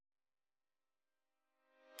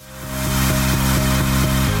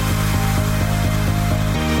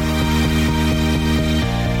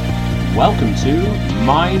welcome to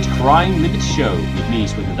Mindcrime Liberty Show with me,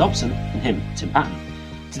 Swindler Dobson, and him, Tim Patton.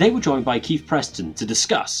 Today we're joined by Keith Preston to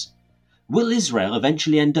discuss, will Israel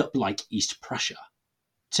eventually end up like East Prussia?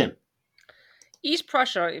 Tim. East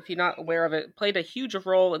Prussia, if you're not aware of it, played a huge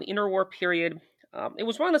role in the interwar period. It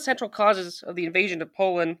was one of the central causes of the invasion of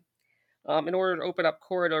Poland in order to open up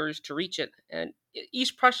corridors to reach it. And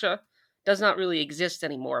East Prussia does not really exist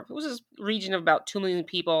anymore. It was a region of about 2 million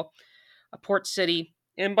people, a port city.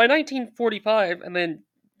 And by 1945, and then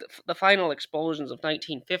the final explosions of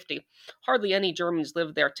 1950, hardly any Germans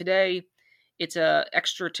lived there. Today, it's a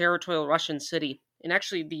extraterritorial Russian city. And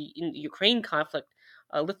actually, in the Ukraine conflict,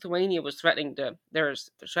 Lithuania was threatening to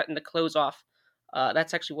close off.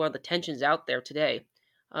 That's actually one of the tensions out there today.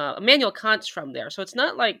 Immanuel Kant's from there, so it's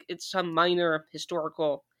not like it's some minor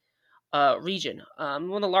historical region.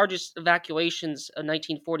 One of the largest evacuations in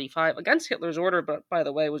 1945 against Hitler's order, but by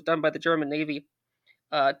the way, was done by the German Navy.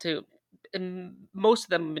 And most of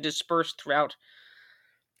them have been dispersed throughout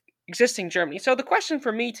existing Germany. So the question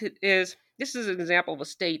for me is: this is an example of a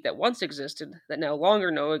state that once existed that no longer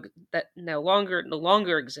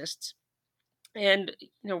exists. And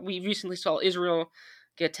we recently saw Israel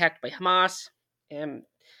get attacked by Hamas, and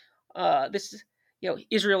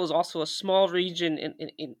Israel is also a small region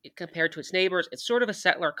in compared to its neighbors. It's sort of a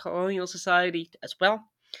settler colonial society as well.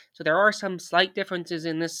 So there are some slight differences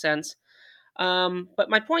in this sense. But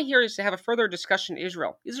my point here is to have a further discussion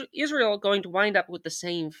Israel. Is Israel going to wind up with the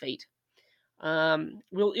same fate?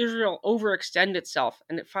 Will Israel overextend itself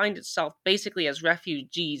and find itself basically as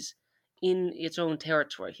refugees in its own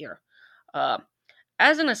territory here?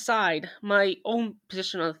 As an aside, my own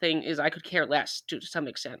position on the thing is I could care less to some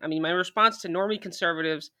extent. I mean, my response to normie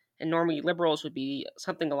conservatives and normie liberals would be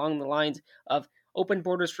something along the lines of open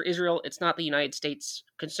borders for Israel. It's not the United States'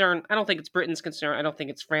 concern. I don't think it's Britain's concern. I don't think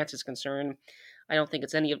it's France's concern. I don't think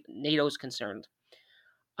it's any of NATO's concern.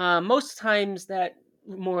 Most times that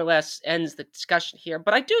more or less ends the discussion here.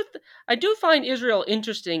 But I do find Israel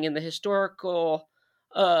interesting in the historical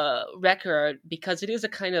record because it is a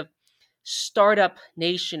kind of startup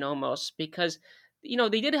nation almost, because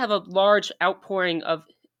they did have a large outpouring of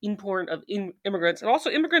immigrants, and also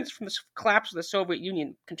immigrants from the collapse of the Soviet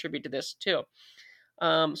Union contribute to this too.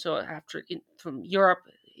 So from Europe,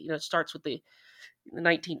 it starts with the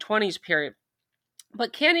 1920s period.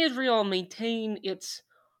 But can Israel maintain its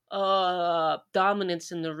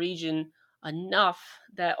dominance in the region enough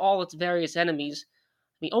that all its various enemies,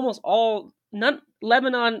 almost all,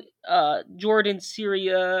 Lebanon, Jordan,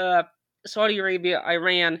 Syria, Saudi Arabia,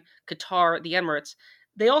 Iran, Qatar, the Emirates,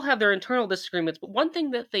 they all have their internal disagreements, but one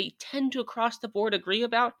thing that they tend to across the board agree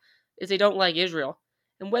about is they don't like Israel.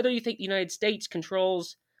 And whether you think the United States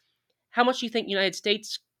controls, how much you think the United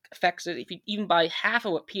States affects it, if you even by half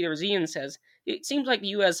of what Peter Zeihan says, it seems like the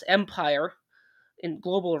U.S. empire and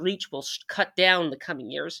global reach will cut down in the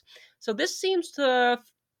coming years. So this seems to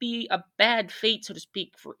be a bad fate, so to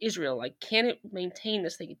speak, for Israel. Like, can it maintain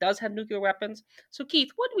this thing? It does have nuclear weapons. So, Keith,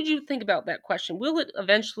 what would you think about that question? Will it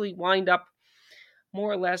eventually wind up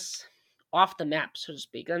more or less off the map, so to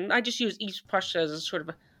speak? And I just use East Prussia as a sort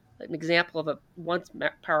of an example of a once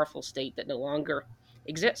powerful state that no longer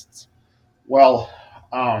exists. Well,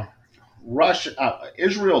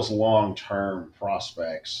 Israel's long-term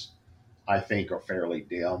prospects, I think, are fairly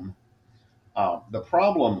dim. The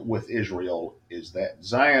problem with Israel is that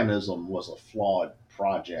Zionism was a flawed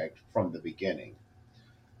project from the beginning.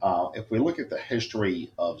 If we look at the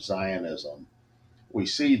history of Zionism, we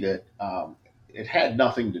see that it had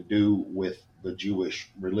nothing to do with the Jewish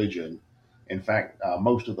religion. In fact,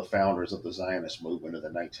 most of the founders of the Zionist movement in the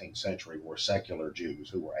 19th century were secular Jews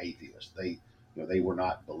who were atheists. They were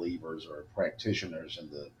not believers or practitioners in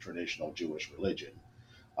the traditional Jewish religion.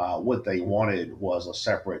 What they wanted was a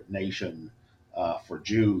separate nation for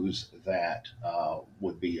Jews that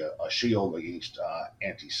would be a shield against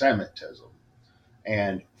anti-Semitism.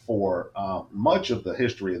 And for much of the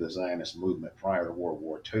history of the Zionist movement prior to World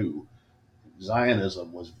War II,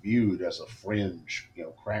 Zionism was viewed as a fringe,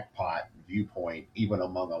 crackpot viewpoint, even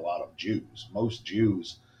among a lot of Jews. Most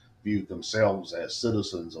Jews viewed themselves as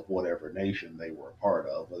citizens of whatever nation they were a part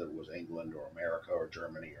of, whether it was England or America or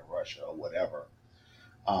Germany or Russia or whatever.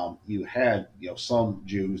 You had, some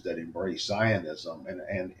Jews that embraced Zionism,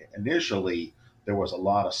 and initially there was a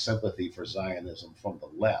lot of sympathy for Zionism from the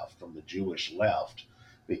left, from the Jewish left,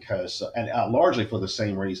 because, and largely for the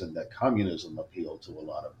same reason that communism appealed to a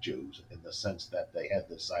lot of Jews, in the sense that they had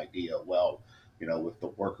this idea, well, if the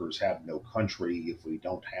workers have no country, if we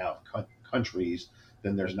don't have countries,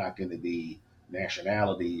 then there's not going to be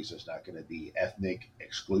nationalities, there's not going to be ethnic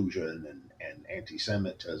exclusion and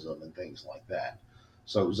anti-Semitism and things like that.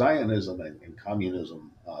 So Zionism and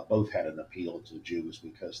communism both had an appeal to Jews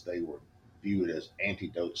because they were viewed as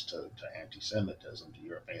antidotes to anti-Semitism, to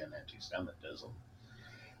European anti-Semitism.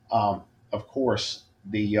 Of course,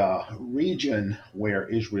 the region where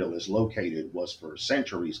Israel is located was for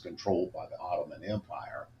centuries controlled by the Ottoman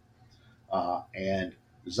Empire, and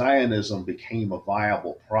Zionism became a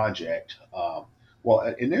viable project.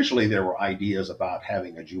 Well, initially there were ideas about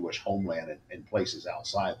having a Jewish homeland in places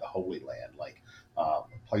outside the Holy Land, like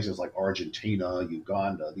places like Argentina,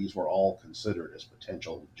 Uganda. These were all considered as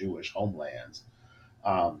potential Jewish homelands.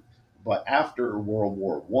 Um, but after World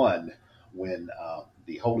War One, when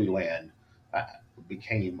the Holy Land uh,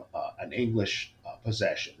 became an English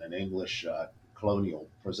possession, an English colonial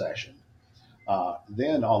possession,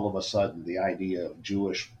 then all of a sudden the idea of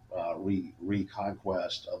Jewish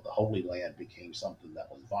reconquest of the Holy Land became something that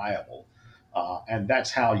was viable. And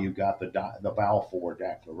that's how you got the Balfour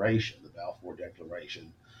Declaration. The Balfour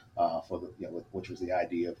Declaration, for the which was the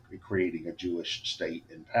idea of creating a Jewish state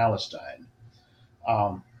in Palestine.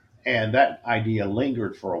 Um, and that idea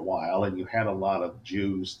lingered for a while, and you had a lot of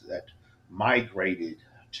Jews that migrated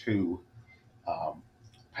to um,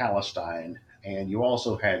 Palestine, and you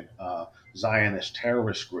also had Zionist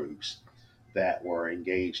terrorist groups that were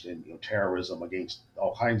engaged in terrorism against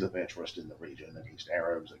all kinds of interests in the region, against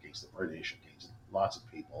Arabs, against the British, against lots of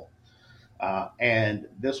people. And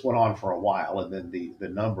this went on for a while, and then the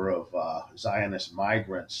number of Zionist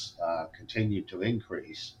migrants continued to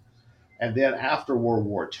increase. And then after World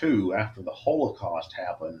War II, after the Holocaust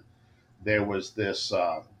happened, there was this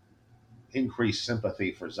increased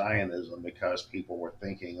sympathy for Zionism because people were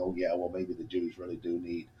thinking, oh, yeah, well, maybe the Jews really do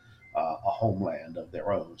need a homeland of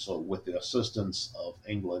their own. So, with the assistance of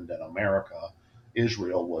England and America,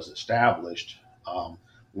 Israel was established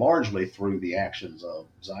largely through the actions of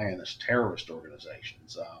Zionist terrorist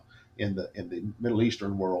organizations. In the Middle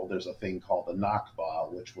Eastern world, there's a thing called the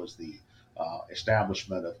Nakba, which was the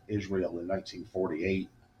establishment of Israel in 1948,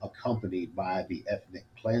 accompanied by the ethnic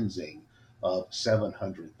cleansing of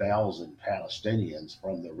 700,000 Palestinians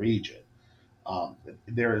from the region.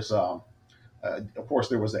 There's, of course,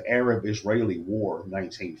 there was the Arab-Israeli War of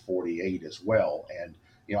 1948 as well, and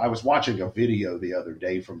I was watching a video the other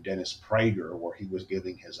day from Dennis Prager where he was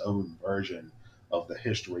giving his own version of the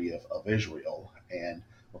history of Israel, and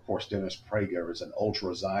of course, Dennis Prager is an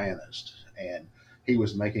ultra-Zionist, and he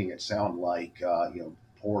was making it sound like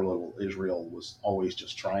poor little Israel was always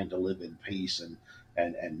just trying to live in peace and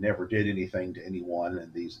never did anything to anyone,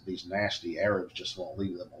 and these nasty Arabs just won't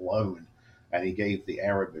leave them alone. And he gave the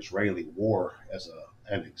Arab-Israeli War as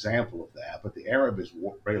an example of that. But the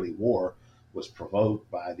Arab-Israeli War was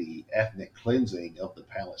provoked by the ethnic cleansing of the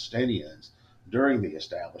Palestinians during the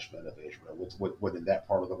establishment of Israel, what in that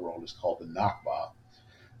part of the world is called the Nakba.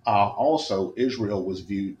 Also, Israel was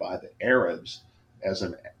viewed by the Arabs as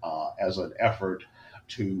an effort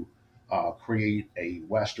to create a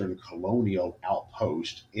Western colonial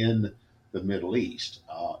outpost in the Middle East,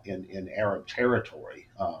 in Arab territory.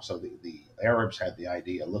 So the Arabs had the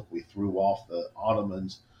idea: look, we threw off the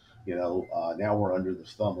Ottomans, now we're under the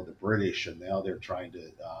thumb of the British, and now they're trying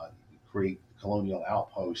to create colonial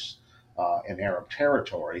outposts in Arab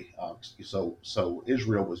territory. So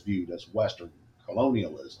Israel was viewed as Western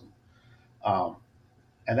colonialism. Um,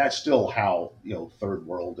 and that's still how third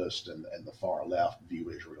worldists and the far left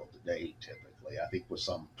view Israel today. Typically, I think with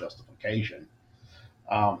some justification.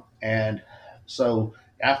 And so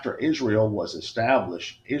after Israel was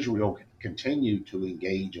established, Israel continued to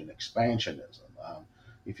engage in expansionism.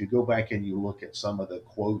 If you go back and you look at some of the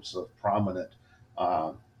quotes of prominent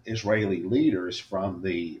Israeli leaders from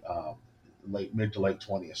the mid to late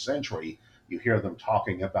 20th century, you hear them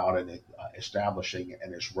talking about establishing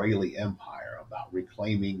an Israeli empire, about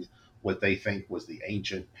reclaiming what they think was the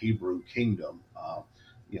ancient Hebrew kingdom.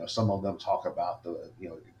 Some of them talk about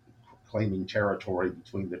claiming territory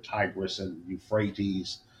between the Tigris and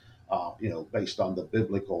Euphrates, based on the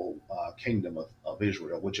biblical kingdom of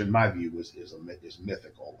Israel, which in my view is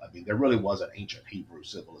mythical. I mean, there really was an ancient Hebrew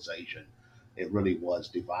civilization. It really was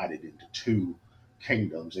divided into two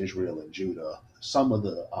kingdoms, Israel and Judah. Some of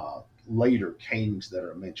the later kings that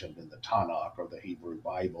are mentioned in the Tanakh or the Hebrew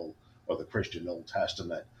Bible or the Christian Old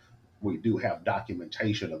Testament, we do have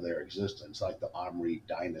documentation of their existence, like the Omri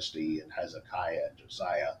dynasty and Hezekiah and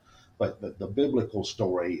Josiah. But the biblical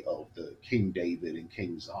story of the King David and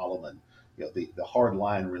King Solomon, the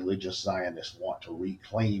hardline religious Zionists want to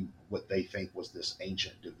reclaim what they think was this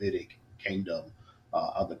ancient Davidic kingdom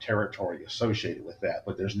of the territory associated with that.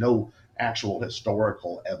 But there's no actual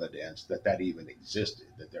historical evidence that even existed,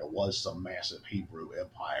 that there was some massive Hebrew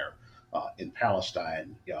empire in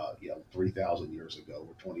Palestine, 3,000 years ago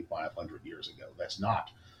or 2,500 years ago. That's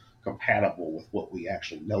not compatible with what we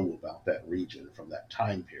actually know about that region from that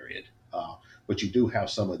time period. But you do have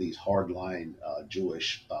some of these hardline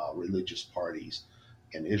Jewish religious parties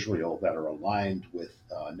in Israel that are aligned with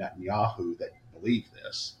Netanyahu that believe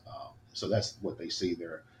this. So that's what they see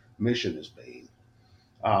their mission as being.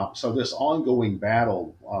 So this ongoing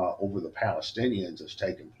battle over the Palestinians has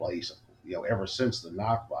taken place, ever since the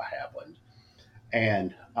Nakba happened.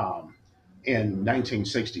 And in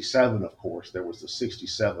 1967, of course, there was the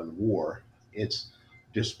 '67 war. It's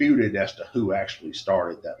disputed as to who actually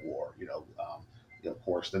started that war. Of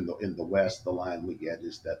course, in the West, the line we get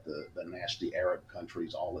is that the nasty Arab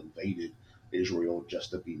countries all invaded Israel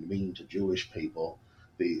just to be mean to Jewish people.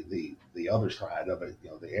 The other side of it,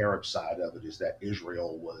 the Arab side of it, is that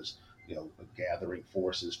Israel was, gathering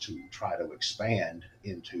forces to try to expand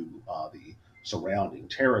into the surrounding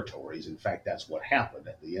territories. In fact, that's what happened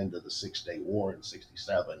at the end of the Six-Day War in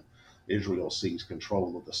 '67. Israel seized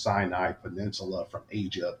control of the Sinai Peninsula from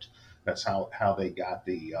Egypt. That's how they got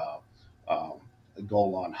the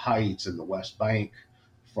Golan Heights in the West Bank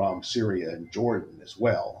from Syria and Jordan as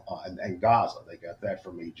well, and Gaza. They got that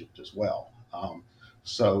from Egypt as well.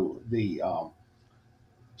 So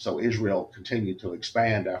so Israel continued to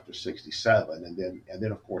expand after '67, and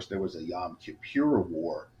then of course there was a Yom Kippur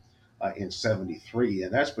War in '73,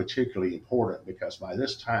 and that's particularly important because by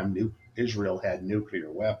this time Israel had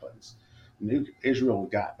nuclear weapons. Israel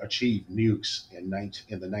achieved nukes in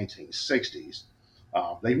the 1960s.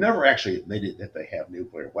 They've never actually admitted that they have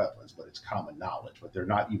nuclear weapons, but it's common knowledge. But they're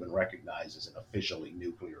not even recognized as an officially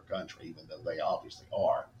nuclear country, even though they obviously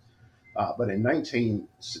are. But in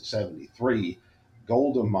 1973,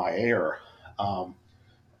 Golda Meir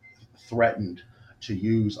threatened to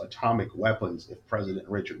use atomic weapons if President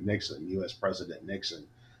Richard Nixon, U.S. President Nixon,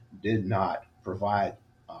 did not provide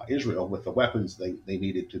Israel with the weapons they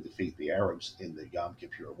needed to defeat the Arabs in the Yom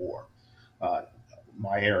Kippur War.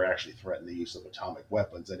 Meir actually threatened the use of atomic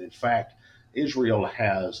weapons, and in fact, Israel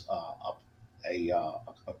has a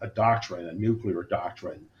doctrine, a nuclear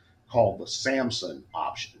doctrine called the Samson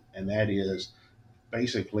option, and that is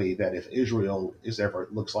basically that if Israel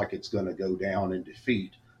looks like it's going to go down in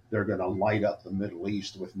defeat, they're going to light up the Middle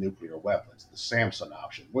East with nuclear weapons. The Samson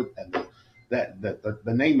option, and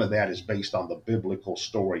the name of that is based on the biblical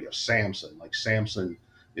story of Samson. Like Samson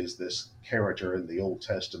is this character in the Old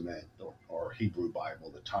Testament or Hebrew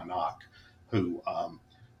Bible, the Tanakh, who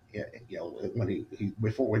when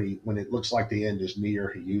it looks like the end is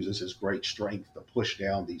near, he uses his great strength to push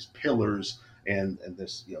down these pillars, and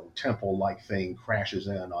this temple-like thing crashes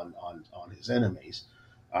in on his enemies.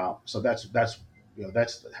 So that's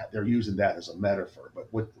they're using that as a metaphor, but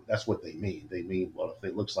that's what they mean. They mean, well, if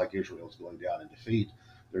it looks like Israel's going down in defeat,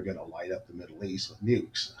 they're going to light up the Middle East with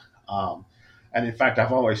nukes. And in fact,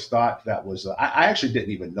 I've always thought that was. I actually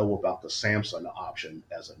didn't even know about the Samson option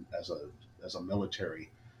as a military,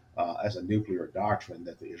 as a nuclear doctrine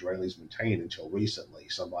that the Israelis maintain until recently.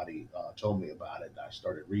 Somebody told me about it, and I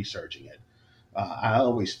started researching it. I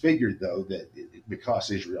always figured, though, that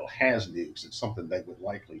because Israel has nukes, it's something they would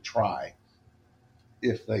likely try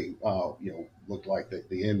if they, looked like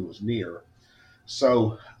the end was near.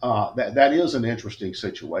 So that is an interesting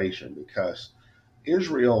situation because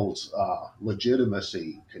Israel's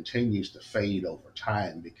legitimacy continues to fade over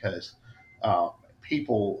time because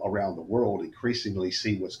people around the world increasingly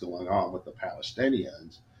see what's going on with the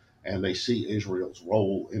Palestinians, and they see Israel's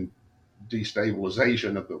role in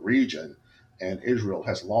destabilization of the region. And Israel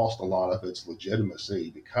has lost a lot of its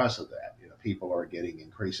legitimacy because of that. People are getting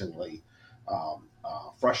increasingly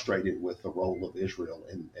frustrated with the role of Israel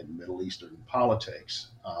in Middle Eastern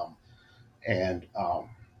politics, and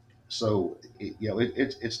so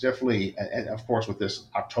it's definitely, and of course with this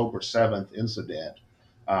October 7th incident,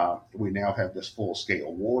 we now have this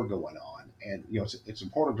full-scale war going on, and it's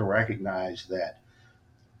important to recognize that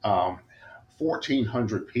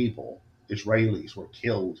 1,400 people, Israelis, were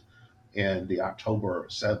killed in the October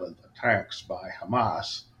 7th attacks by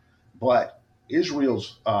Hamas, but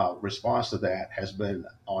Israel's response to that has been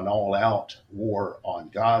an all-out war on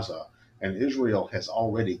Gaza, and Israel has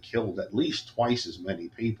already killed at least twice as many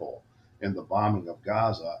people in the bombing of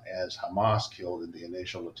Gaza as Hamas killed in the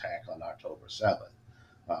initial attack on October 7th.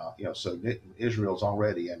 So Israel's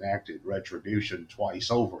already enacted retribution twice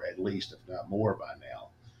over, at least, if not more by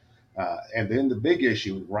now. And then the big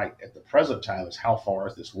issue right at the present time is how far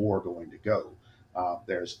is this war going to go?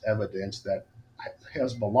 There's evidence that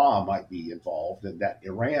Hezbollah might be involved and that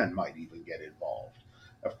Iran might even get involved.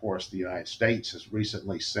 Of course, the United States has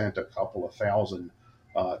recently sent a couple of thousand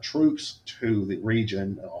troops to the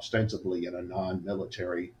region, ostensibly in a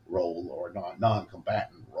non-military role or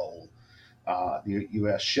non-combatant role. The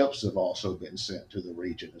U.S. ships have also been sent to the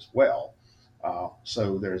region as well.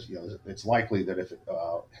 So it's likely that if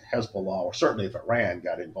Hezbollah, or certainly if Iran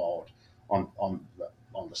got involved on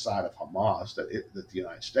the side of Hamas, that the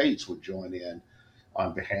United States would join in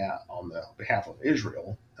on the behalf of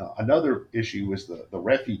Israel. Another issue is the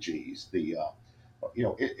refugees.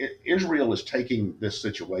 Israel is taking this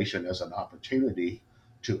situation as an opportunity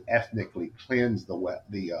to ethnically cleanse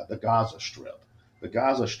the Gaza Strip. The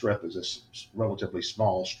Gaza Strip is a relatively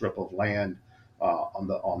small strip of land on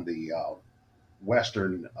the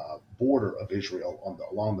western border of Israel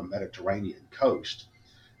along the Mediterranean coast,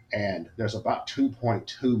 and there's about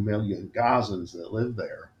 2.2 million Gazans that live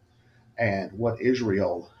there. And what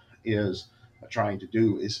Israel is trying to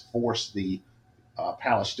do is force the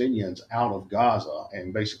Palestinians out of Gaza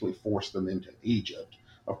and basically force them into Egypt.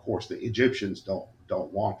 Of course, the Egyptians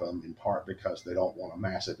don't want them, in part because they don't want a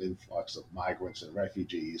massive influx of migrants and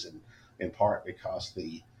refugees, and in part because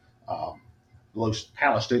the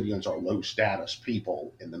Palestinians are low status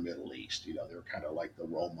people in the Middle East. They're kind of like the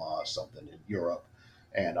Roma, something in Europe,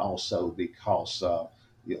 and also because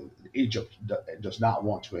Egypt does not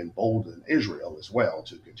want to embolden Israel as well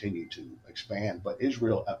to continue to expand. But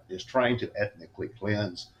Israel is trying to ethnically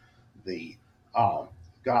cleanse the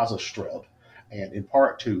Gaza Strip, and in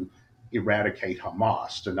part to eradicate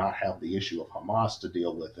Hamas, to not have the issue of Hamas to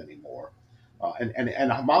deal with anymore. And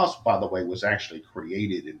Hamas, by the way, was actually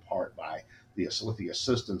created in part with the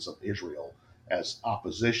assistance of Israel as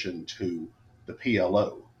opposition to the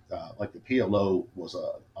PLO. Like the PLO was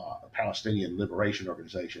a Palestinian Liberation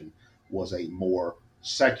Organization, was a more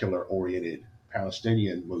secular oriented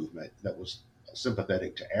Palestinian movement that was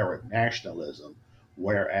sympathetic to Arab nationalism,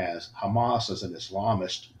 whereas Hamas is an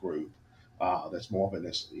Islamist group that's more of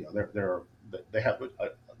an, they have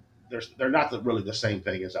they're not really the same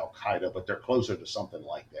thing as Al Qaeda, but they're closer to something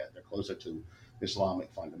like that. They're closer to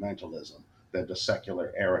Islamic fundamentalism than to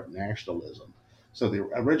secular Arab nationalism. So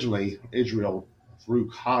originally Israel, through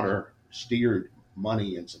Qatar, steered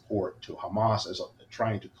money and support to Hamas as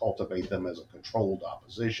trying to cultivate them as a controlled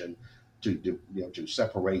opposition to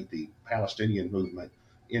separate the Palestinian movement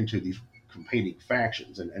into these competing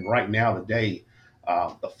factions. And right now, today,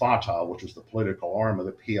 the Fatah, which was the political arm of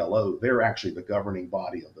the PLO, they're actually the governing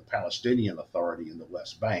body of the Palestinian Authority in the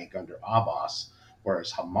West Bank under Abbas,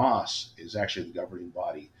 whereas Hamas is actually the governing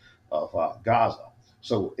body of Gaza.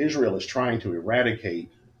 So Israel is trying to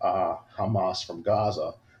eradicate Hamas from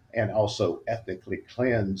Gaza and also ethnically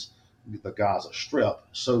cleanse the Gaza Strip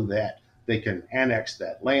so that they can annex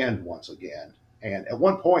that land once again. And at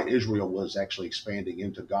one point, Israel was actually expanding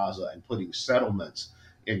into Gaza and putting settlements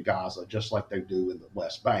in Gaza, just like they do in the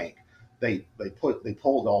West Bank. They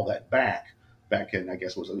pulled all that back in, I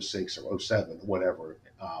guess it was 06 or 07 or whatever,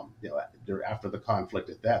 after the conflict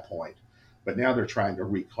at that point. But now they're trying to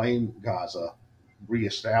reclaim Gaza,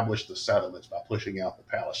 reestablish the settlements by pushing out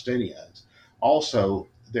the Palestinians. Also,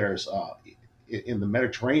 there's in the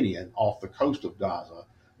Mediterranean, off the coast of Gaza,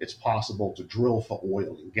 it's possible to drill for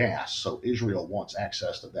oil and gas. So Israel wants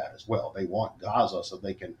access to that as well. They want Gaza so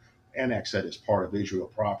they can annex it as part of Israel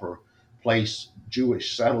proper, place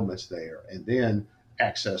Jewish settlements there, and then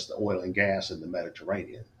access the oil and gas in the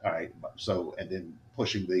Mediterranean. All right. So, and then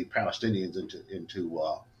pushing the Palestinians into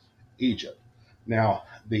Egypt. Now,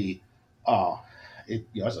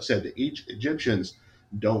 as I said, the Egyptians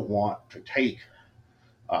don't want to take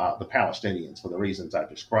the Palestinians for the reasons I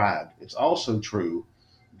described. It's also true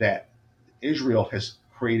that Israel has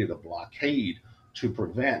created a blockade to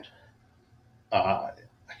prevent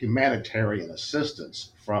humanitarian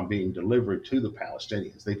assistance from being delivered to the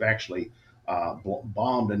Palestinians. They've actually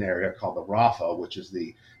bombed an area called the Rafah, which is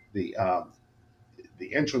the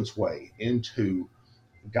entranceway into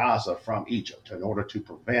Gaza from Egypt, in order to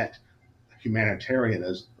prevent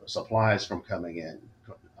humanitarian supplies from coming in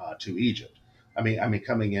to Egypt.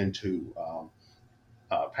 Coming into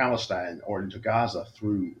Palestine or into Gaza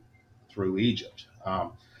through Egypt.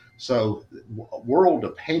 So world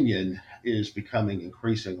opinion is becoming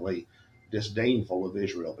increasingly disdainful of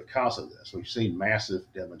Israel because of this. We've seen massive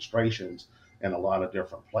demonstrations in a lot of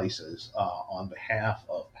different places on behalf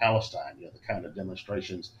of Palestine. The kind of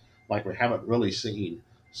demonstrations like we haven't really seen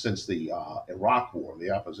since the Iraq War,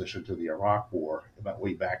 the opposition to the Iraq War, about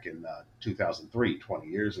way back in 2003, 20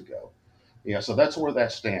 years ago. So that's where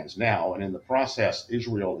that stands now. And in the process,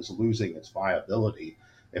 Israel is losing its viability.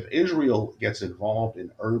 If Israel gets involved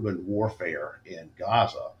in urban warfare in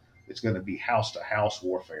Gaza, it's going to be house-to-house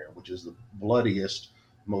warfare, which is the bloodiest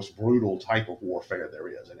most brutal type of warfare there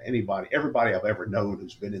is. And everybody I've ever known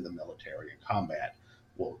who's been in the military and combat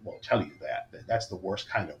will tell you that that's the worst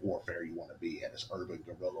kind of warfare you want to be in, is urban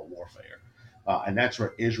guerrilla warfare. And that's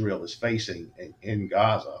what Israel is facing in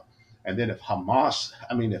Gaza. And then if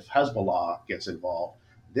Hezbollah gets involved,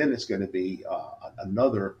 then it's going to be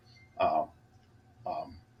another uh,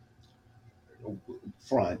 um,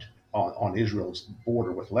 front on Israel's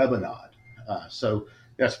border with Lebanon. So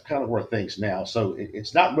that's kind of where things now. So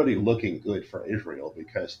it's not really looking good for Israel,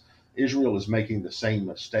 because Israel is making the same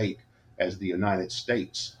mistake as the United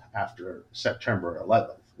States after September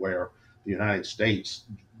 11th, where the United States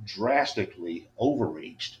drastically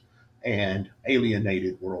overreached and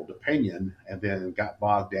alienated world opinion, and then got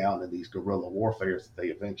bogged down in these guerrilla warfares that they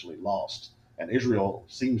eventually lost. And Israel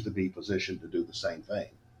seems to be positioned to do the same thing.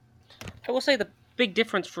 I will say the big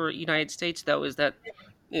difference for United States though is that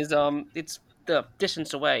it's the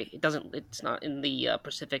distance away. It's not in the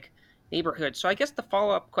Pacific neighborhood. So I guess the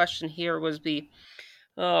follow up question here was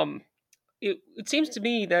um it seems to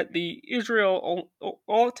me that the Israel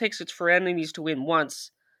all it takes is for enemies to win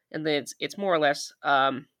once, and then it's more or less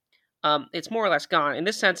gone. In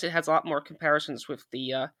this sense, it has a lot more comparisons with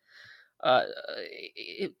the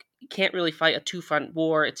it can't really fight a two front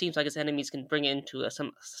war. It seems like its enemies can bring it into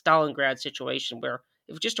some Stalingrad situation where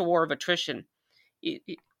if it's just a war of attrition,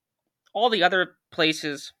 all the other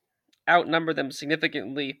places outnumber them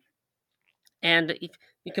significantly. And if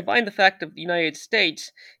you combine the fact of the United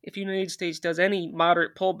States, if the United States does any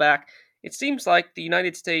moderate pullback, it seems like the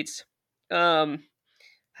United States um,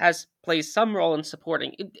 has plays some role in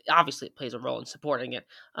supporting it. Obviously, it plays a role in supporting it.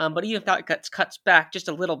 But even if that cuts back just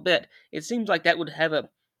a little bit, it seems like that would have a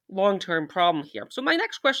long-term problem here. So my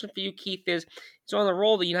next question for you, Keith, is on the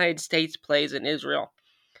role the United States plays in Israel.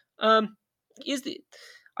 Um, is the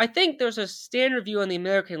I think there's a standard view on the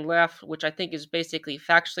American left, which I think is basically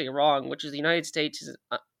factually wrong, which is the United States is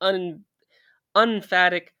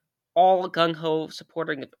unemphatic, all gung ho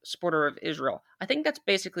supporter of Israel. I think that's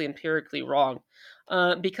basically empirically wrong,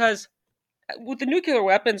 because with the nuclear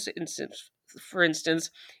weapons instance, for instance,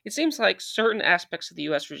 it seems like certain aspects of the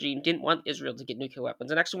U.S. regime didn't want Israel to get nuclear weapons,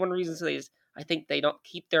 and actually one reason is I think they don't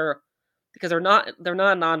keep their because they're not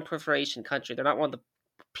a non-proliferation country. They're not one of the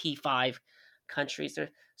P5 countries.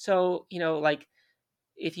 So like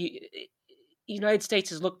if you United States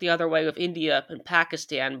has looked the other way with India and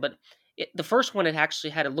Pakistan, but the first one it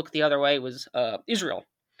actually had to look the other way was Israel.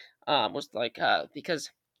 Was like because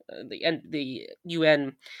the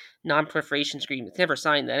UN non-proliferation agreement never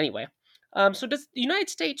signed that anyway. So does the United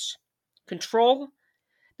States control?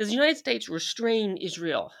 Does the United States restrain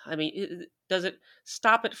Israel? I mean, does it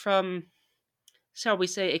stop it from, shall we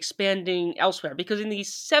say, expanding elsewhere? Because in the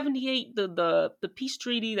 78, the peace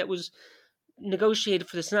treaty that was negotiated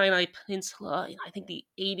for the Sinai Peninsula, in I think the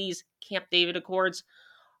 80s Camp David Accords,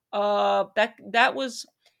 that was,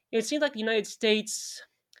 it seemed like the United States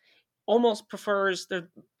almost prefers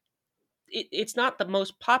it's not the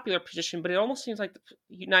most popular position, but it almost seems like the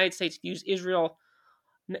United States views Israel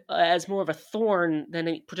as more of a thorn than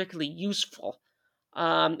a particularly useful.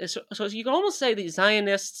 So you can almost say the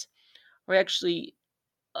Zionists are actually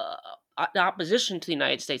in opposition to the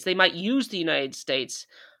United States. They might use the United States,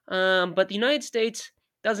 but the United States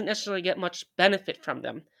doesn't necessarily get much benefit from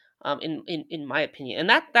them, in my opinion.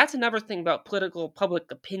 And that's another thing about political public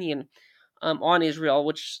opinion on Israel,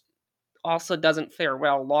 which also doesn't fare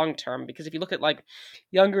well long term. Because if you look at like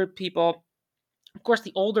younger people, of course,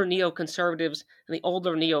 the older neoconservatives and the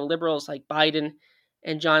older neoliberals like Biden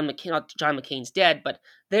and John McCain. John McCain's dead, but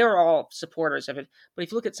they're all supporters of it. But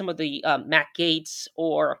if you look at some of the Matt Gaetz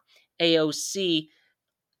or AOC,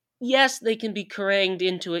 yes, they can be harangued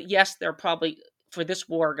into it. Yes, they're probably for this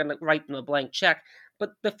war going to write them a blank check.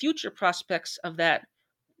 But the future prospects of that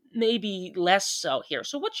may be less so here.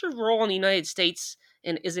 So, what's your role in the United States?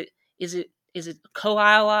 And is it a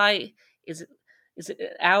co-ally? Is it an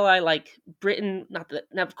ally like Britain? Not that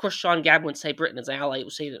now, of course, Sean Gabin would say Britain is an ally. He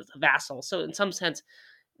would say it's a vassal. So, in some sense,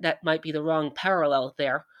 that might be the wrong parallel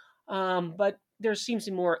there. But there seems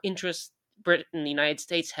to be more interest Britain and the United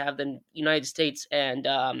States have than United States and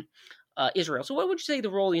Israel. So, what would you say the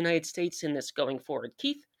role of the United States in this going forward,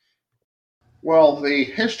 Keith? Well, the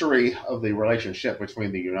history of the relationship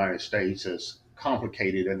between the United States is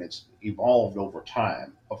complicated and it's evolved over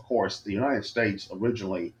time. Of course, the United States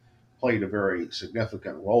originally played a very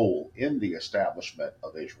significant role in the establishment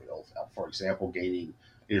of Israel, for example, gaining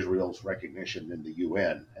Israel's recognition in the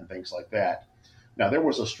UN and things like that. Now, there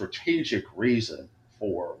was a strategic reason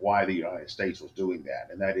for why the United States was doing that,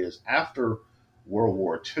 and that is after World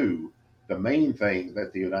War II, the main thing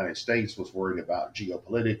that the United States was worried about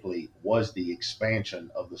geopolitically was the expansion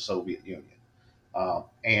of the Soviet Union.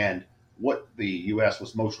 And what the U.S.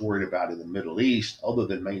 was most worried about in the Middle East, other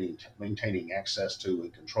than maintaining access to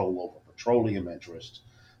and control over petroleum interests,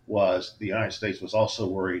 was the United States was also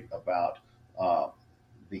worried about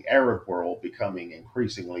the Arab world becoming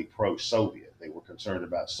increasingly pro-Soviet. They were concerned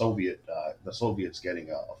about the Soviets getting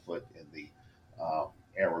a foot in the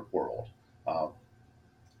Arab world.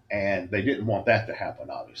 And they didn't want that to happen,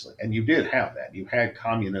 obviously. And you did have that. You had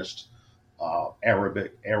communist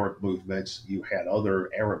Arab movements. You had other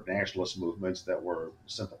Arab nationalist movements that were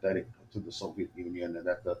sympathetic to the Soviet Union and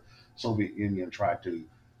that the Soviet Union tried to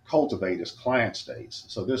cultivate as client states.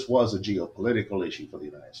 So this was a geopolitical issue for the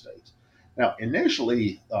United States. Now,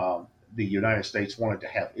 initially, the United States wanted to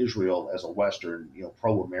have Israel as a Western,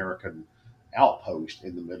 pro-American outpost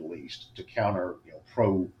in the Middle East to counter,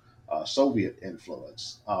 pro-Soviet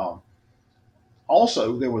influence.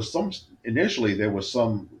 Also, there was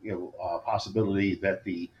some possibility that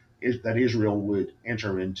that Israel would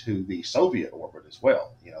enter into the Soviet orbit as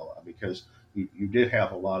well, because you did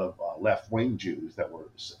have a lot of left-wing Jews that were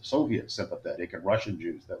Soviet sympathetic and Russian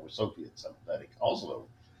Jews that were Soviet sympathetic also.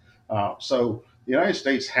 So the United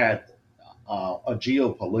States had a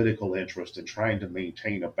geopolitical interest in trying to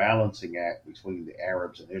maintain a balancing act between the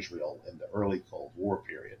Arabs and Israel in the early Cold War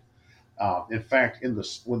period. In fact,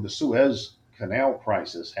 when the Suez Canal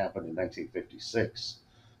crisis happened in 1956,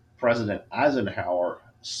 President Eisenhower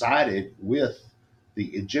sided with the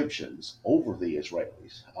Egyptians over the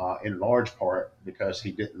Israelis, in large part because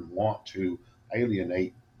he didn't want to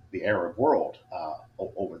alienate the Arab world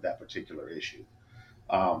over that particular issue.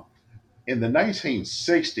 In the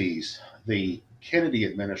 1960s, the Kennedy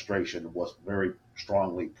administration was very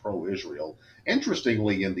strongly pro-Israel.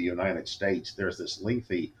 Interestingly, in the United States, there's this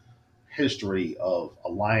lengthy history of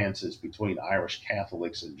alliances between Irish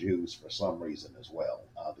Catholics and Jews for some reason as well.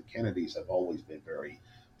 The Kennedys have always been very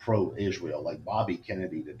pro-Israel. Like Bobby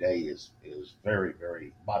Kennedy today is very,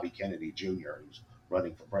 very, Bobby Kennedy Jr., who's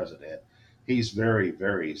running for president, he's very,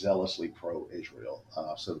 very zealously pro-Israel.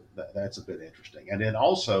 So that's a bit interesting. And then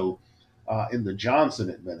also in the Johnson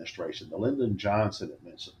administration, the Lyndon Johnson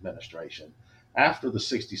administration, after the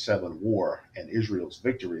 67 war and Israel's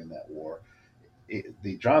victory in that war,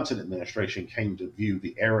 the Johnson administration came to view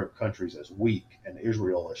the Arab countries as weak and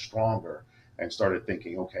Israel as stronger, and started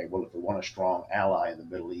thinking, okay, well, if we want a strong ally in the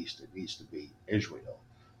Middle East, it needs to be Israel.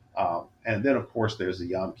 And then, of course, there's the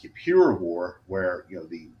Yom Kippur War, where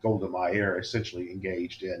the Golda Meir essentially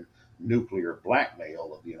engaged in nuclear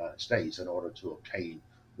blackmail of the United States in order to obtain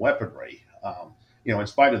weaponry. In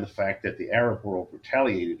spite of the fact that the Arab world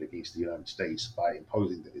retaliated against the United States by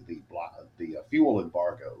imposing the fuel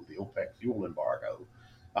embargo, the OPEC fuel embargo.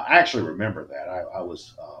 I actually remember that. I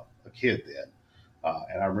was a kid then,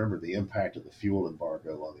 and I remember the impact of the fuel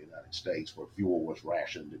embargo on the United States, where fuel was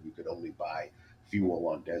rationed and you could only buy fuel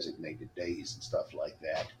on designated days and stuff like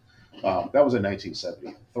that. That was in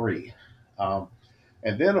 1973.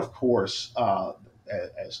 And then, of course,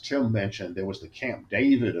 as Tim mentioned, there was the Camp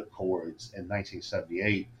David Accords in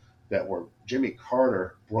 1978 that were Jimmy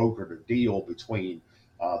Carter brokered a deal between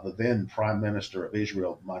the then Prime Minister of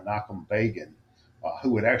Israel, Menachem Begin,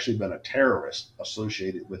 who had actually been a terrorist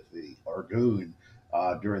associated with the Irgun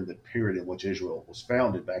during the period in which Israel was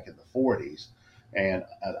founded back in the 40s, and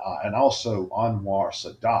also Anwar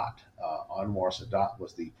Sadat. Anwar Sadat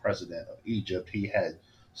was the president of Egypt. He had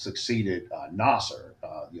succeeded Nasser,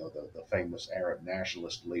 the famous Arab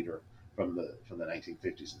nationalist leader from the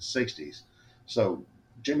 1950s and 60s. So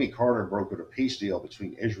Jimmy Carter brokered a peace deal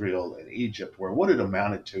between Israel and Egypt, where what it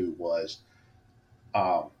amounted to was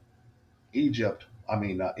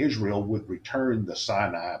Israel would return the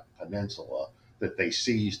Sinai Peninsula that they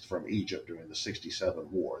seized from Egypt during the 67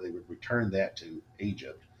 war. They would return that to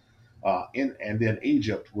Egypt. And then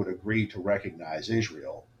Egypt would agree to recognize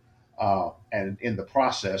Israel. And in the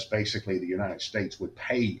process, basically, the United States would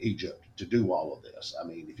pay Egypt to do all of this. I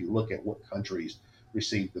mean, if you look at what countries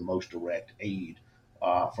received the most direct aid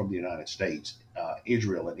from the United States,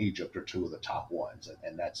 Israel and Egypt are two of the top ones.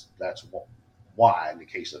 And that's why, in the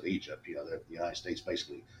case of Egypt, the United States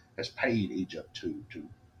basically has paid Egypt to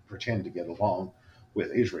pretend to get along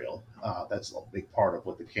with Israel. That's a big part of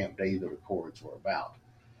what the Camp David Accords were about.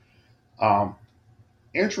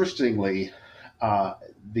 Interestingly,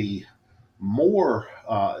 the more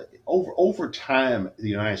over time, the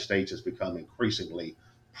United States has become increasingly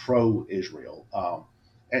pro-Israel,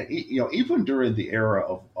 and even during the era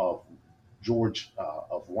of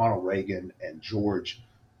Ronald Reagan and George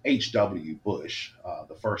H.W. Bush,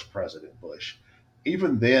 the first President Bush,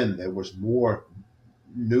 even then there was more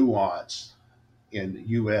nuance in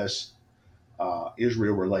U.S.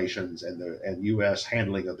 Israel relations and U.S.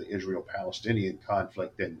 handling of the Israel-Palestinian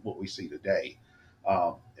conflict than what we see today.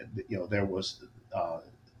 Um, uh,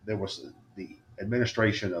 there was the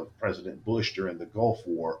administration of President Bush during the Gulf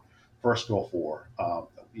War, first Gulf War,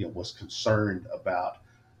 was concerned about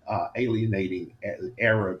alienating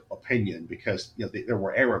Arab opinion because there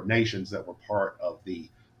were Arab nations that were part of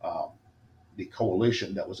um, the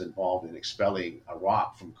coalition that was involved in expelling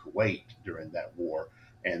Iraq from Kuwait during that war.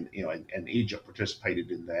 And Egypt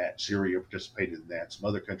participated in that, Syria participated in that, some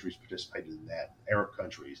other countries participated in that, Arab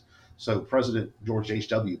countries. So President George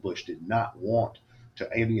H.W. Bush did not want to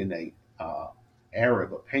alienate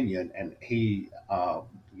Arab opinion, and he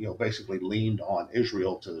basically leaned on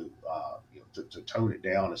Israel to tone it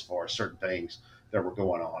down as far as certain things that were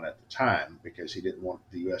going on at the time, because he didn't want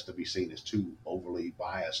the U.S. to be seen as too overly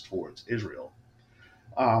biased towards Israel.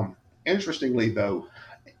 Interestingly, though,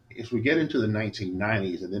 as we get into the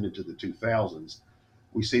 1990s and then into the 2000s,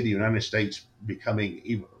 we see the United States becoming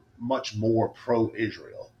even much more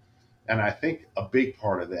pro-Israel. And I think a big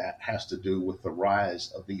part of that has to do with the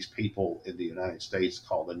rise of these people in the United States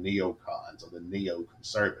called the neocons or the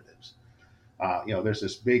neoconservatives. There's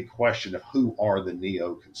this big question of who are the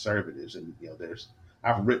neoconservatives, and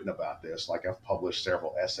I've written about this, like I've published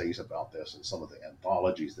several essays about this in some of the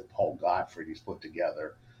anthologies that Paul Gottfried has put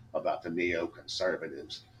together about the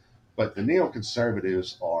neoconservatives. But the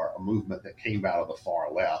neoconservatives are a movement that came out of the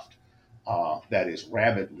far left that is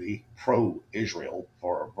rabidly pro-Israel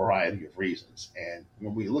for a variety of reasons. And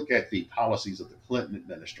when we look at the policies of the Clinton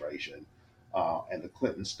administration and the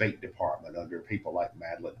Clinton State Department under people like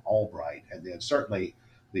Madeleine Albright, and then certainly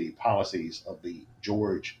the policies of the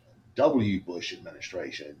George W. Bush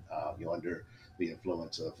administration, under the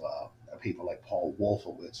influence of people like Paul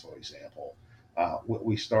Wolfowitz, for example, what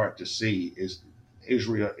we start to see is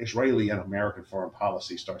Israeli and American foreign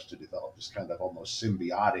policy starts to develop this kind of almost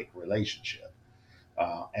symbiotic relationship.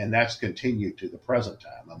 And that's continued to the present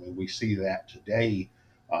time. I mean, we see that today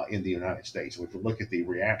in the United States. If we look at the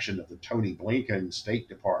reaction of the Tony Blinken State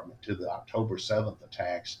Department to the October 7th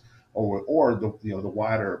attacks, or the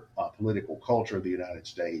wider political culture of the United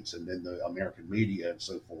States, and then the American media and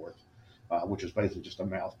so forth, which is basically just a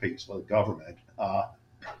mouthpiece for the government.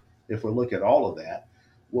 If we look at all of that,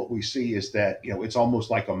 what we see is that it's almost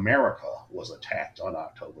like America was attacked on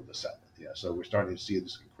October the 7th. So we're starting to see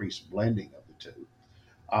this increased blending of the two.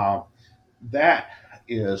 That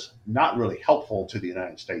is not really helpful to the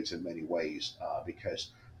United States in many ways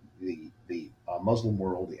because the Muslim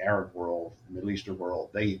world, the Arab world, the Middle Eastern world,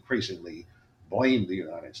 they increasingly blame the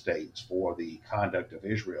United States for the conduct of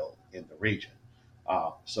Israel in the region.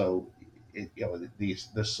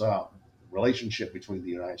 This relationship between the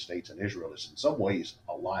United States and Israel is in some ways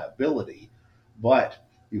a liability, but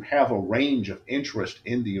you have a range of interest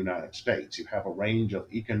in the United States. You have a range of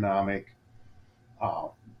economic,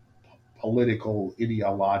 political,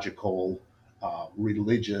 ideological,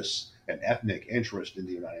 religious, and ethnic interest in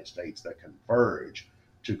the United States that converge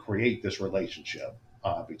to create this relationship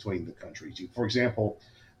between the countries. For example,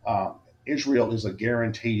 Israel is a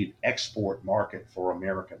guaranteed export market for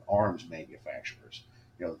American arms manufacturers.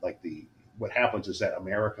 What happens is that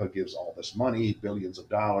America gives all this money, billions of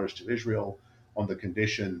dollars, to Israel on the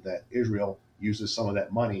condition that Israel uses some of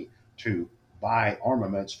that money to buy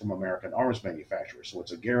armaments from American arms manufacturers. So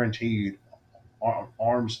it's a guaranteed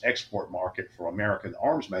arms export market for American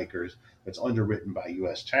arms makers that's underwritten by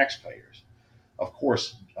U.S. taxpayers. Of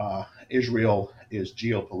course, Israel is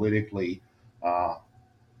geopolitically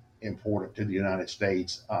important to the United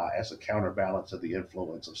States as a counterbalance of the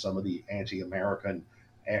influence of some of the anti-American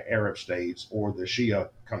Arab states or the Shia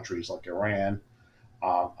countries like Iran.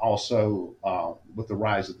 Also, with the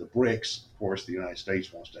rise of the BRICS, of course, the United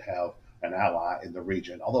States wants to have an ally in the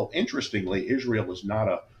region. Although, interestingly, Israel is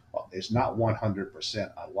not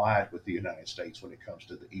 100% allied with the United States when it comes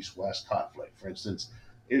to the East-West conflict. For instance,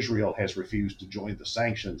 Israel has refused to join the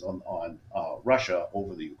sanctions on Russia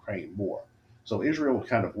over the Ukraine war. So Israel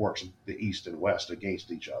kind of works the East and West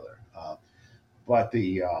against each other. But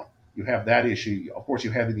you have that issue. Of course,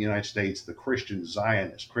 you have in the United States the Christian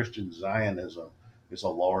Zionists. Christian Zionism is a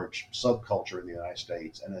large subculture in the United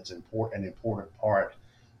States, and it's an important part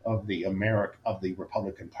of the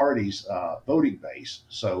Republican Party's voting base.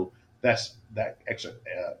 So that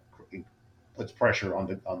puts pressure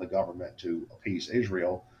on the government to appease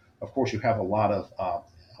Israel. Of course, you have a lot of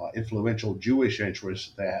influential Jewish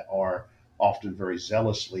interests that are often very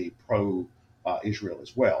zealously pro-Israel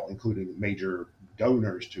as well, including major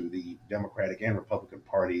donors to the Democratic and Republican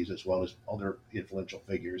parties, as well as other influential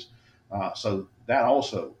figures. So that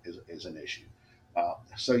also is an issue.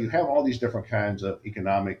 So you have all these different kinds of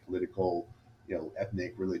economic, political,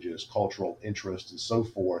 ethnic, religious, cultural interests, and so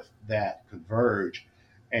forth that converge,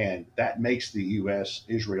 and that makes the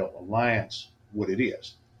U.S.-Israel alliance what it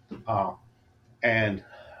is. Uh, and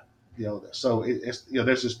so it's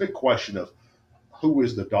there's this big question of who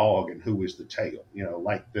is the dog and who is the tail.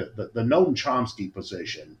 Like the Noam Chomsky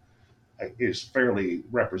position is fairly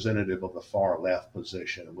representative of the far left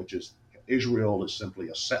position, which is Israel is simply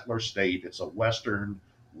a settler state. It's a Western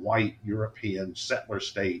white European settler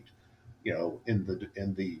state, in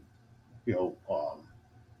the you know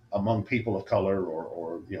among people of color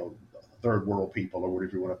or third world people or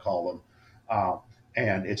whatever you want to call them. Uh,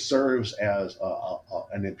 and it serves as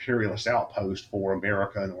an imperialist outpost for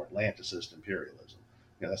American or Atlanticist imperialism.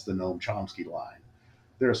 That's the Noam Chomsky line.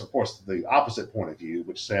 There's, of course, the opposite point of view,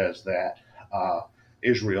 which says that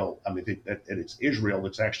Israel, I mean, that it's Israel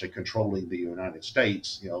that's actually controlling the United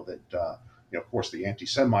States. Of course, the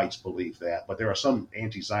anti-Semites believe that, but there are some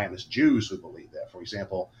anti-Zionist Jews who believe that. For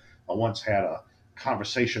example, I once had a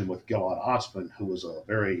conversation with Gilad Atzmon, who was a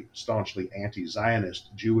very staunchly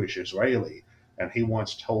anti-Zionist Jewish Israeli, and he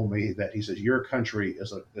once told me that he says your country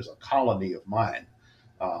is a colony of mine.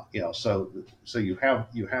 So you have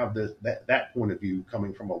that point of view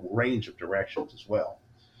coming from a range of directions as well.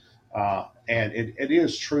 And it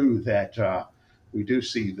is true that we do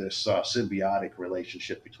see this symbiotic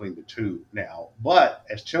relationship between the two now. But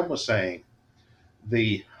as Tim was saying,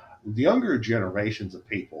 the younger generations of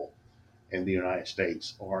people in the United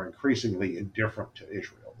States are increasingly indifferent to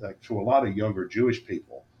Israel. Like to a lot of younger Jewish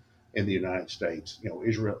people in the United States,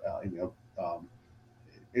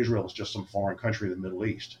 Israel is just some foreign country in the Middle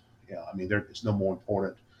East. I mean, it's no more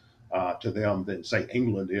important to them than, say,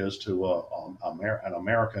 England is to an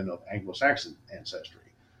American of Anglo-Saxon ancestry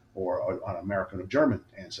or an American of German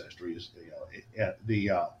ancestry.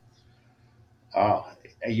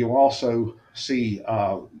 You also see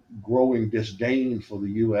growing disdain for the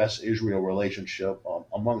U.S.-Israel relationship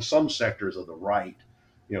among some sectors of the right.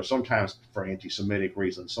 Sometimes for anti-Semitic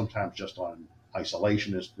reasons, sometimes just on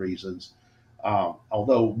isolationist reasons.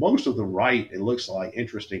 Although most of the right, it looks like,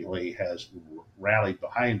 interestingly, has rallied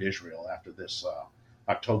behind Israel after this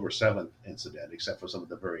October 7th incident, except for some of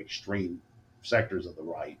the very extreme sectors of the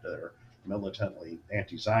right that are militantly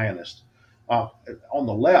anti-Zionist. On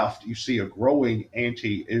the left, you see a growing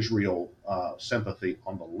anti-Israel sympathy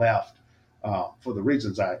on the left for the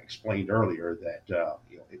reasons I explained earlier. That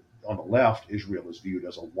on the left, Israel is viewed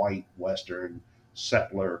as a white Western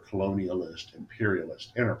settler, colonialist,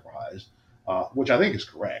 imperialist enterprise, which I think is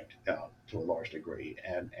correct to a large degree.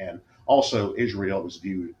 And also, Israel is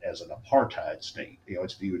viewed as an apartheid state.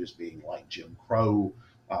 It's viewed as being like Jim Crow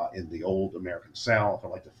in the old American South,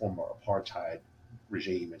 or like the former apartheid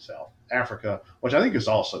regime in South Africa, which I think is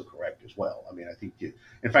also correct as well. I mean, I think,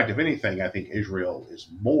 in fact, if anything, I think Israel is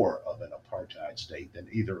more of an apartheid state than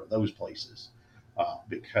either of those places,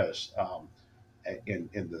 because in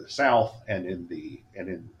the South and in the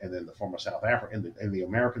former South Africa, in the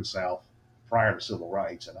American South prior to civil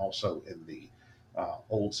rights, and also in the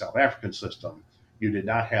old South African system, you did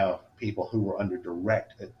not have people who were under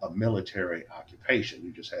direct military occupation.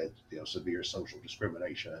 You just had severe social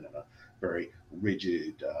discrimination and a very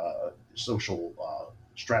rigid social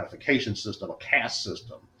stratification system, a caste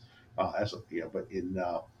system. But in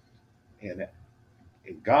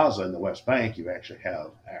Gaza and the West Bank, you actually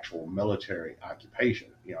have actual military occupation.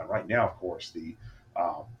 And right now, of course, the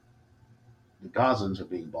Gazans are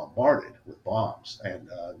being bombarded with bombs, and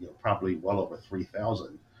probably well over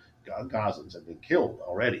 3,000 Gazans have been killed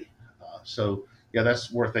already. So yeah,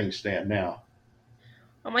 that's where things stand now.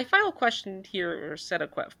 My final question here, or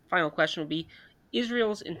final question, would be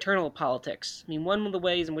Israel's internal politics. I mean, one of the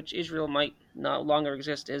ways in which Israel might no longer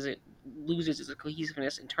exist is it loses its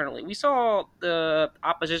cohesiveness internally. We saw the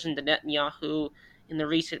opposition to Netanyahu in the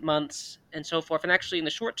recent months and so forth, and actually in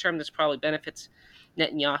the short term, this probably benefits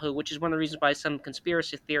Netanyahu, which is one of the reasons why some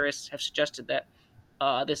conspiracy theorists have suggested that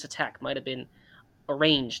this attack might have been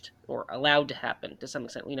arranged or allowed to happen to some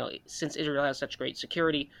extent. Since Israel has such great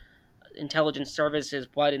security intelligence services,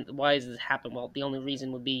 why does this happen? Well, the only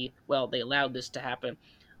reason would be, well, they allowed this to happen.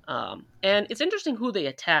 And it's interesting who they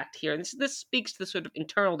attacked here. And this speaks to the sort of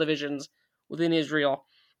internal divisions within Israel.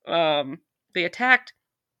 They attacked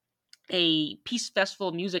a peace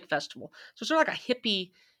festival, music festival. So sort of like a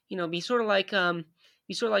hippie, be sort of like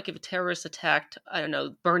if a terrorist attacked, I don't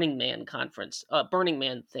know, Burning Man conference, Burning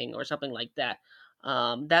Man thing or something like that.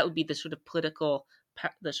 That would be the sort of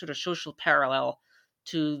the sort of social parallel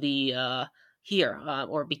to the here,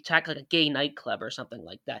 or be attacked like a gay nightclub or something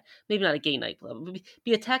like that. Maybe not a gay nightclub, but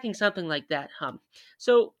be attacking something like that.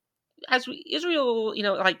 So Israel,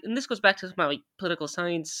 and this goes back to my political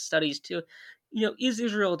science studies too. Is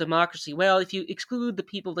Israel a democracy? Well, if you exclude the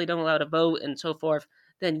people they don't allow to vote and so forth,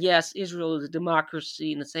 then yes, Israel is a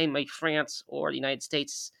democracy in the same way France or the United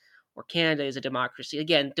States or Canada is a democracy.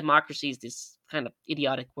 Again, democracy is this kind of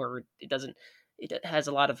idiotic word. It has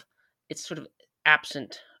a lot of, it's sort of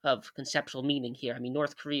absent of conceptual meaning here. I mean,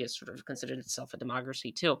 North Korea sort of considered itself a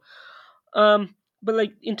democracy too. But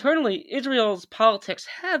internally, Israel's politics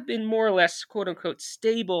have been more or less "quote unquote"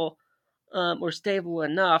 stable, or stable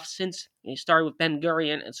enough since you started with Ben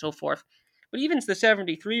Gurion and so forth. But even since the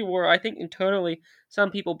 '73 war, I think internally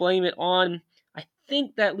some people blame it on. I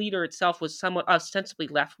think that leader itself was somewhat ostensibly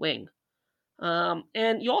left wing,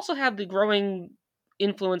 and you also have the growing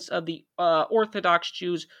influence of the Orthodox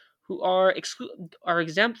Jews who are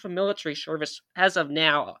exempt from military service as of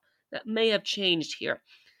now. That may have changed here.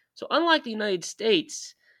 So, unlike the United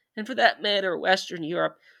States, and for that matter, Western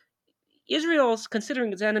Europe, Israel's,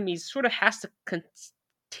 considering its enemies, sort of has to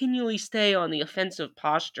continually stay on the offensive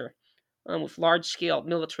posture with large scale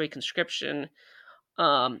military conscription.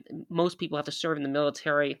 Most people have to serve in the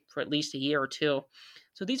military for at least a year or two.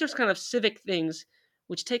 So, these are kind of civic things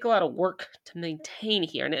which take a lot of work to maintain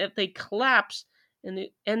here. And if they collapse and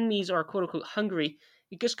the enemies are "quote unquote" hungry,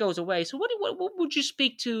 it just goes away. So, what would you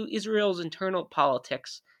speak to Israel's internal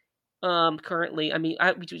politics? Currently, I mean,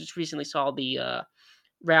 we just recently saw the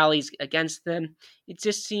rallies against them. It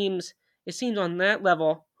seems on that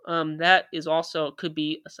level, that is also could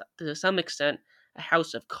be to some extent a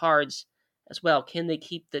house of cards as well. Can they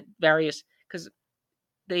keep the various? Because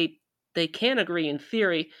they they can agree in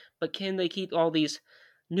theory, but can they keep all these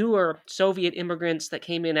newer Soviet immigrants that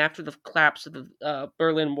came in after the collapse of the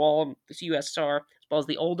Berlin Wall, the USSR, as well as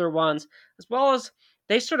the older ones, as well as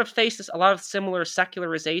they sort of face a lot of similar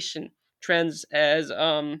secularization trends as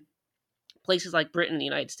places like Britain and the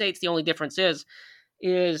United States. The only difference is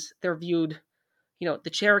they're viewed, the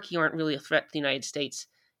Cherokee aren't really a threat to the United States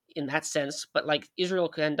in that sense, but Israel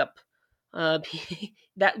could end up,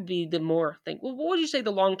 that would be the more thing. Well, what would you say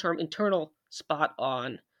the long term internal spot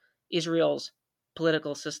on Israel's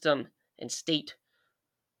political system and state,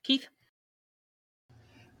 Keith?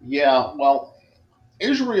 Yeah, well,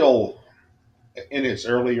 Israel in its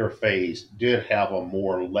earlier phase did have a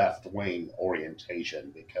more left wing orientation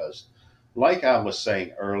because, like I was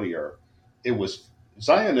saying earlier, it was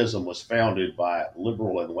Zionism was founded by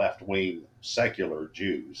liberal and left wing secular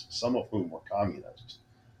Jews, some of whom were communists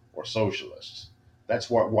or socialists. That's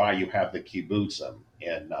why you have the kibbutzim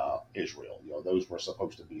in Israel. Those were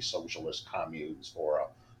supposed to be socialist communes or a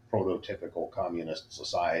prototypical communist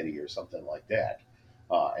society or something like that.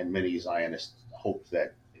 And many Zionists hoped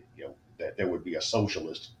that that there would be a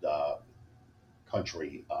socialist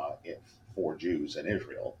country for Jews in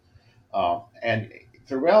Israel. And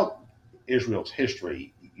throughout Israel's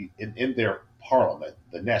history, in their parliament,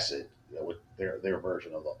 the Knesset, with their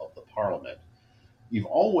version of the parliament, you've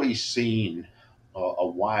always seen a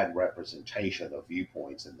wide representation of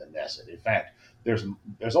viewpoints in the Knesset. In fact,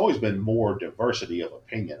 there's always been more diversity of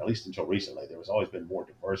opinion, at least until recently. There has always been more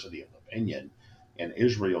diversity of opinion in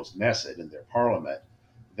Israel's Knesset, in their parliament,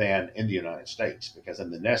 than in the United States. Because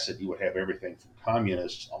in the Knesset, you would have everything from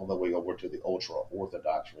communists all the way over to the ultra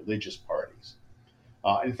Orthodox religious parties.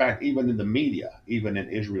 In fact, even in the media, even in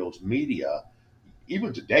Israel's media,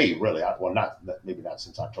 even today, really, well, maybe not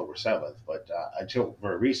since October 7th, but until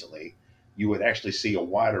very recently, you would actually see a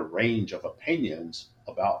wider range of opinions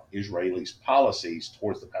about Israelis' policies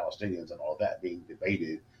towards the Palestinians and all that being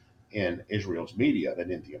debated in Israel's media than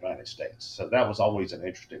in the United States. So that was always an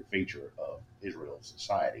interesting feature of Israel's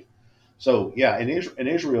society. So yeah, in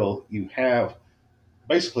Israel, you have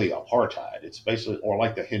basically apartheid. It's basically, or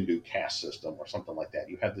like the Hindu caste system or something like that.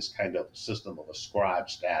 You have this kind of system of ascribed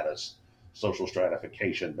status, social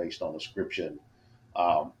stratification based on ascription,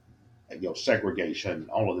 um, segregation,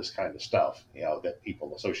 all of this kind of stuff, that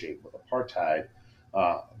people associate with apartheid.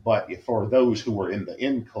 But for those who were in the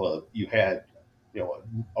in club, you had,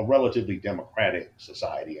 a relatively democratic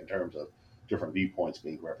society in terms of different viewpoints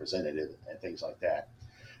being represented and things like that.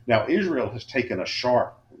 Now, Israel has taken a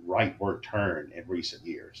sharp rightward turn in recent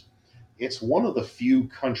years. It's one of the few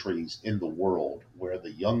countries in the world where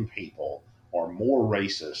the young people are more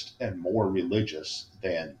racist and more religious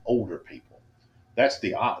than older people. That's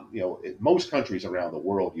in most countries around the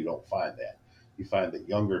world, you don't find that. You find that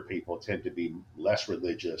younger people tend to be less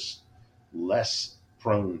religious, less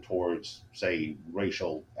prone towards, say,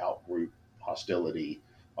 racial outgroup hostility,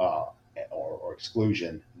 uh, or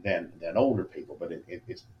exclusion than older people. But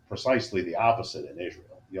it's precisely the opposite in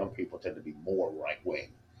Israel. Young people tend to be more right wing,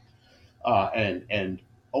 and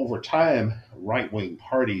over time, right-wing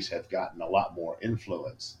parties have gotten a lot more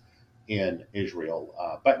influence in Israel.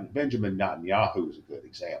 But Benjamin Netanyahu is a good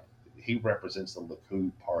example. He represents the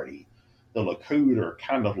Likud party. The Likud are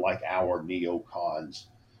kind of like our neocons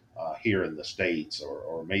here in the States,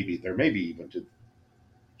 or maybe there may be even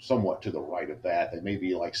somewhat to the right of that. They may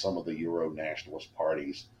be like some of the Euro nationalist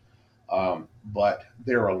parties. But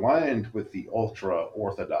they're aligned with the ultra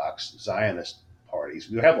Orthodox Zionist parties.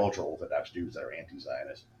 We have ultra Orthodox Jews that are anti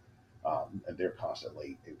Zionist, and they're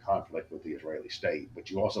constantly in conflict with the Israeli state. But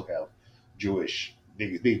you also have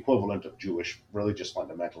the equivalent of Jewish religious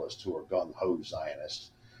fundamentalists who are gung ho Zionists.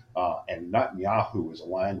 And Netanyahu is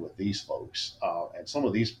aligned with these folks. And some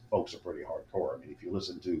of these folks are pretty hardcore. I mean, if you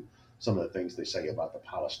listen to some of the things they say about the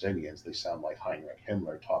Palestinians, they sound like Heinrich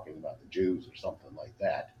Himmler talking about the Jews or something like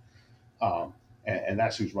that. And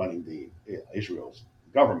that's who's running Israel's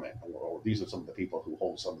government, or these are some of the people who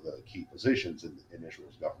hold some of the key positions in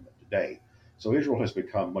Israel's government today. So Israel has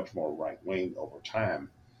become much more right-wing over time.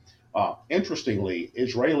 Interestingly,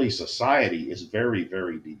 Israeli society is very,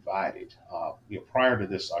 very divided. Prior to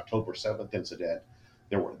this October 7th incident,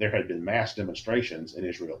 there had been mass demonstrations in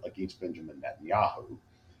Israel against Benjamin Netanyahu.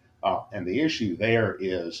 And the issue there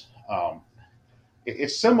is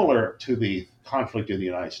it's similar to the conflict in the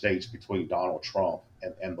United States between Donald Trump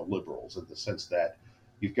and the liberals, in the sense that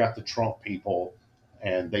you've got the Trump people,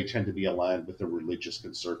 and they tend to be aligned with the religious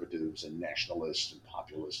conservatives and nationalists and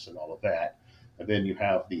populists and all of that. And then you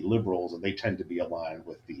have the liberals, and they tend to be aligned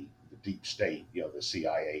with the deep state, the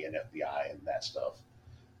CIA and FBI and that stuff.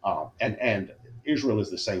 And Israel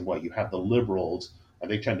is the same way. You have the liberals,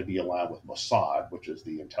 and they tend to be aligned with Mossad, which is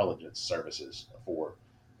the intelligence services for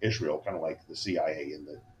Israel, kind of like the CIA in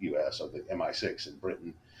the U.S. or the MI6 in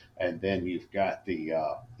Britain. And then you've got the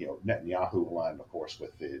Netanyahu aligned, of course,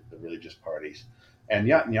 with the religious parties. And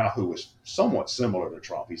Netanyahu is somewhat similar to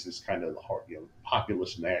Trump. He's this kind of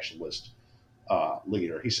populist nationalist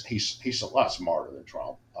leader. He's a lot smarter than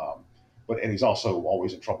Trump, and he's also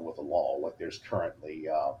always in trouble with the law. Like there's currently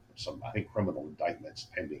some, I think, criminal indictments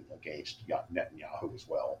pending against Netanyahu as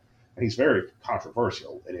well. And he's very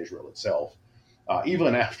controversial in Israel itself.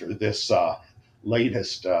 Even after this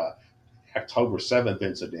latest October 7th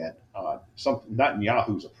incident,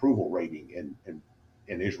 Netanyahu's approval rating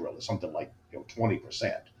in Israel is something like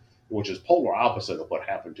 20%, which is polar opposite of what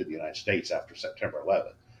happened to the United States after September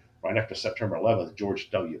 11th. Right after September 11th, George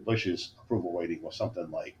W. Bush's approval rating was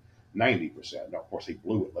something like 90%. Now, of course, he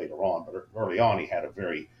blew it later on, but early on he had a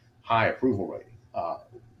very high approval rating.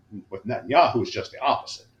 With Netanyahu, it's just the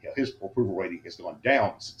opposite. His approval rating has gone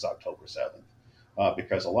down since October 7th.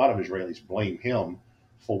 Because a lot of Israelis blame him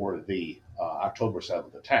for the October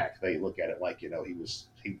 7th attack. They look at it like he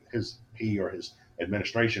or his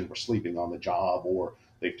administration were sleeping on the job, or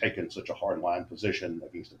they've taken such a hardline position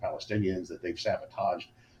against the Palestinians that they've sabotaged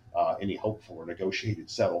any hope for a negotiated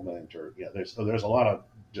settlement. Or there's a lot of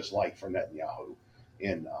dislike for Netanyahu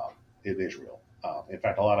in Israel. In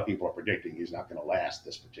fact, a lot of people are predicting he's not going to last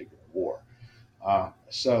this particular war.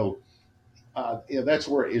 That's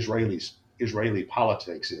where Israeli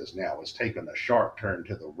politics is now. It's taken a sharp turn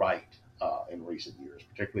to the right in recent years,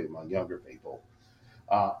 particularly among younger people.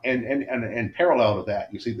 And parallel to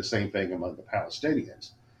that, you see the same thing among the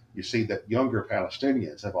Palestinians. You see that younger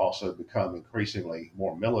Palestinians have also become increasingly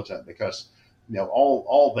more militant, because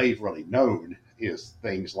all they've really known is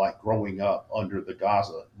things like growing up under the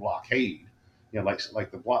Gaza blockade.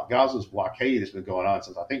 Gaza's blockade has been going on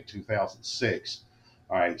since I think 2006.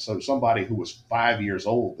 All right, so somebody who was 5 years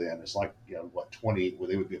old then is 20? Well,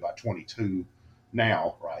 they would be about 22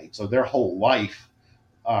 now, right? So their whole life,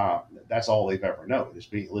 that's all they've ever known, is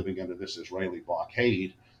living under this Israeli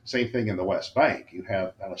blockade. Same thing in the West Bank. You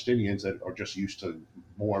have Palestinians that are just used to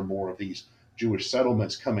more and more of these Jewish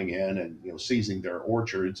settlements coming in and seizing their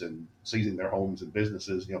orchards and seizing their homes and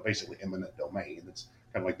businesses. Basically eminent domain. It's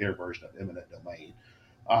kind of like their version of eminent domain,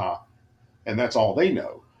 and that's all they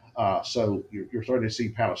know. So you're starting to see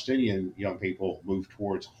Palestinian young people move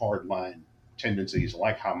towards hardline tendencies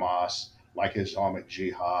like Hamas, like Islamic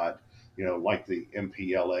Jihad, like the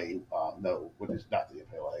MPLA. It's not the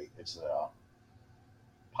MPLA. It's the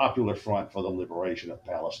Popular Front for the Liberation of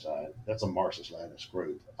Palestine. That's a Marxist-Leninist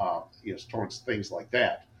group. Towards things like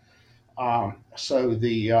that. And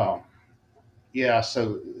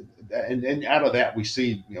out of that we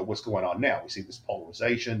see what's going on now. We see this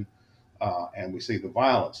polarization. And we see the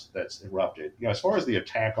violence that's erupted. As far as the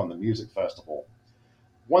attack on the music festival,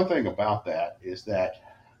 one thing about that is that,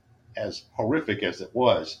 as horrific as it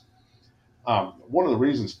was, one of the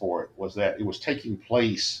reasons for it was that it was taking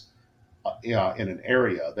place in an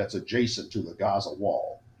area that's adjacent to the Gaza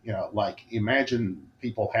wall. Like imagine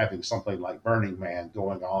people having something like Burning Man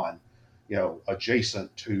going on,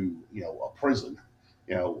 adjacent to, a prison.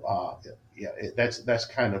 That's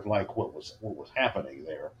kind of like what was happening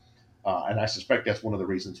there. And I suspect that's one of the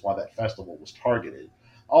reasons why that festival was targeted.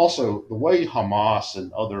 Also, the way Hamas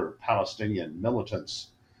and other Palestinian militants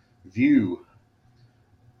view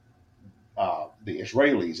the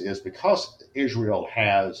Israelis is because Israel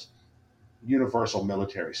has universal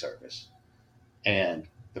military service, and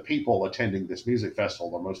the people attending this music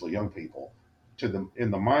festival are mostly young people. In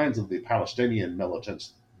the minds of the Palestinian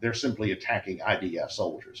militants, they're simply attacking IDF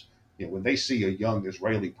soldiers. When they see a young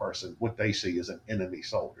Israeli person, what they see is an enemy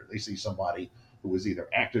soldier. They see somebody who is either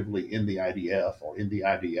actively in the IDF or in the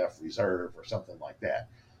IDF reserve or something like that.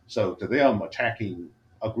 So to them, attacking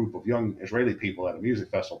a group of young Israeli people at a music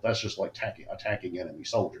festival, that's just like attacking enemy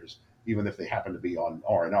soldiers, even if they happen to be on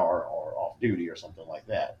R&R or off duty or something like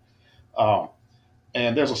that.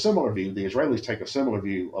 And there's a similar view. The Israelis take a similar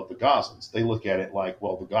view of the Gazans. They look at it like,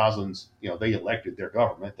 well, the Gazans, they elected their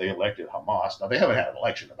government. They elected Hamas. Now, they haven't had an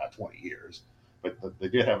election in about 20 years, but they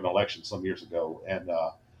did have an election some years ago,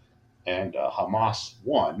 and Hamas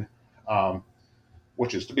won,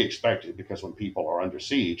 which is to be expected because when people are under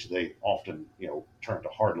siege, they often, turn to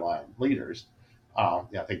hardline leaders. I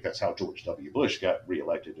think that's how George W. Bush got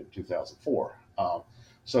reelected in 2004.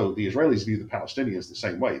 So the Israelis view the Palestinians the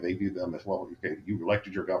same way. They view them as, well, okay, you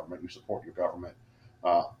elected your government, you support your government.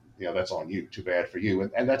 That's on you. Too bad for you.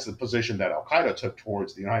 And that's the position that Al Qaeda took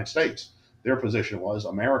towards the United States. Their position was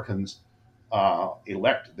Americans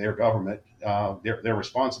elect their government. They're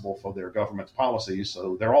responsible for their government's policies,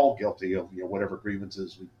 so they're all guilty of whatever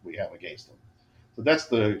grievances we have against them. So that's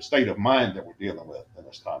the state of mind that we're dealing with in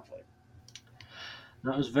this conflict.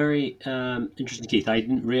 That was very interesting, Keith. I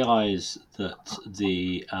didn't realise that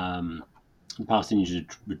the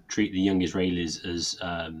Palestinians would treat the young Israelis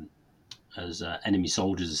as enemy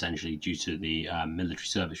soldiers, essentially, due to the military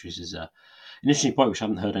service, which is an interesting point which I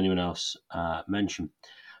haven't heard anyone else mention.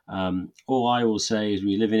 All I will say is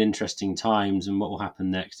we live in interesting times, and what will happen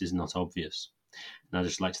next is not obvious. And I'd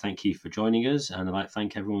just like to thank Keith for joining us, and I'd like to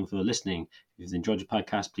thank everyone for listening. If you've enjoyed the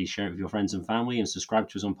podcast, please share it with your friends and family, and subscribe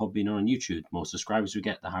to us on Podbean or on YouTube. The more subscribers we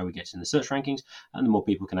get, the higher we get in the search rankings, and the more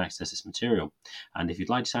people can access this material. And if you'd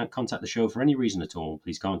like to contact the show for any reason at all,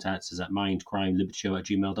 please contact us at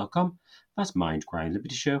mindcrimelibetyshow@gmail.com. That's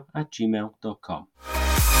mindcrimelibetyshow@gmail.com.